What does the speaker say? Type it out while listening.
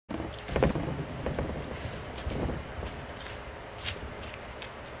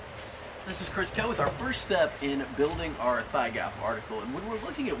This is Chris Kell with our first step in building our thigh gap article. And when we're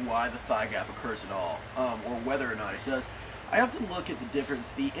looking at why the thigh gap occurs at all, or whether or not it does, I often look at the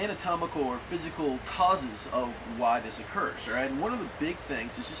difference, the anatomical or physical causes of why this occurs, right? And one of the big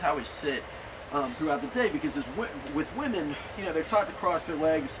things is just how we sit throughout the day, because with women, they're taught to cross their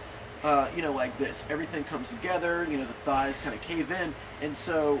legs, like this. Everything comes together, the thighs kind of cave in, and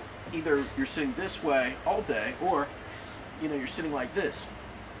so either you're sitting this way all day, or, you're sitting like this.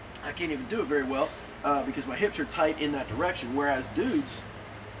 I can't even do it very well because my hips are tight in that direction, whereas dudes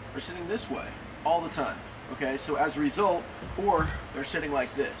are sitting this way all the time. Okay, so as a result, or they're sitting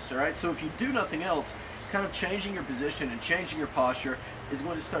like this, all right? So if you do nothing else, kind of changing your position and changing your posture is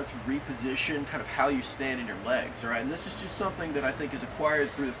going to start to reposition kind of how you stand in your legs, all right? And this is just something that I think is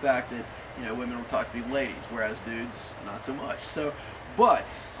acquired through the fact that, women will talk to be ladies, whereas dudes, not so much. So, but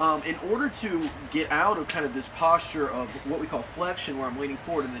in order to get out of kind of this posture of what we call flexion, where I'm leaning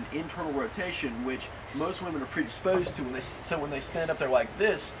forward, and then internal rotation, which most women are predisposed to when they stand up there like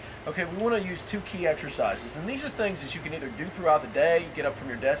this, okay, we want to use two key exercises. And these are things that you can either do throughout the day, get up from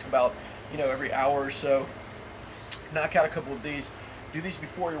your desk about, every hour or so, knock out a couple of these, do these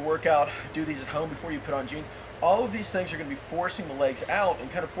before your workout, do these at home before you put on jeans. All of these things are going to be forcing the legs out and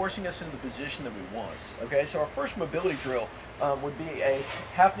kind of forcing us into the position that we want. Okay, so our first mobility drill would be a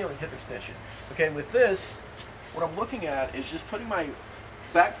half kneeling hip extension. Okay, and with this, what I'm looking at is just putting my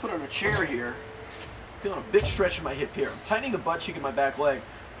back foot on a chair here, feeling a big stretch in my hip here. I'm tightening the butt cheek in my back leg.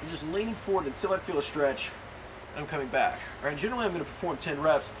 I'm just leaning forward until I feel a stretch, and I'm coming back. All right, generally I'm going to perform 10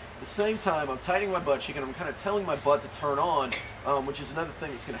 reps. At the same time, I'm tightening my butt cheek, and I'm kind of telling my butt to turn on, which is another thing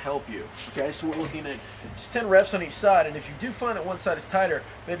that's going to help you. Okay, so we're looking at just 10 reps on each side, and if you do find that one side is tighter,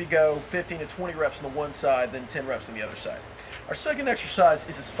 maybe go 15 to 20 reps on the one side, then 10 reps on the other side. Our second exercise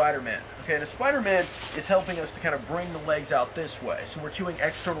is a Spider-Man. Okay, and a Spider-Man is helping us to kind of bring the legs out this way. So we're cueing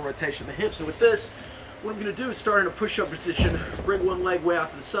external rotation of the hips. So with this, what I'm going to do is start in a push-up position, bring one leg way out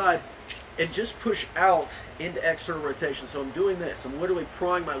to the side, and just push out into external rotation. So I'm doing this. I'm literally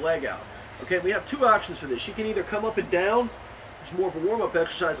prying my leg out. Okay, we have two options for this. You can either come up and down, which is more of a warm-up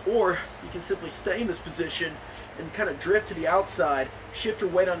exercise, or you can simply stay in this position and kind of drift to the outside, shift your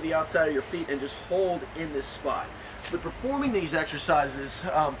weight onto the outside of your feet, and just hold in this spot. But performing these exercises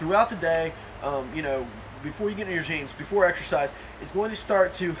throughout the day, before you get into your jeans, before exercise, is going to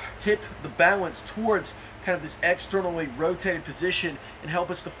start to tip the balance towards kind of this externally rotated position and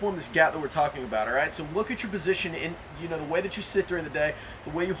help us to form this gap that we're talking about, all right? So look at your position in, the way that you sit during the day, the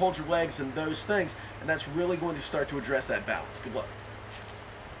way you hold your legs and those things, and that's really going to start to address that balance. Good luck.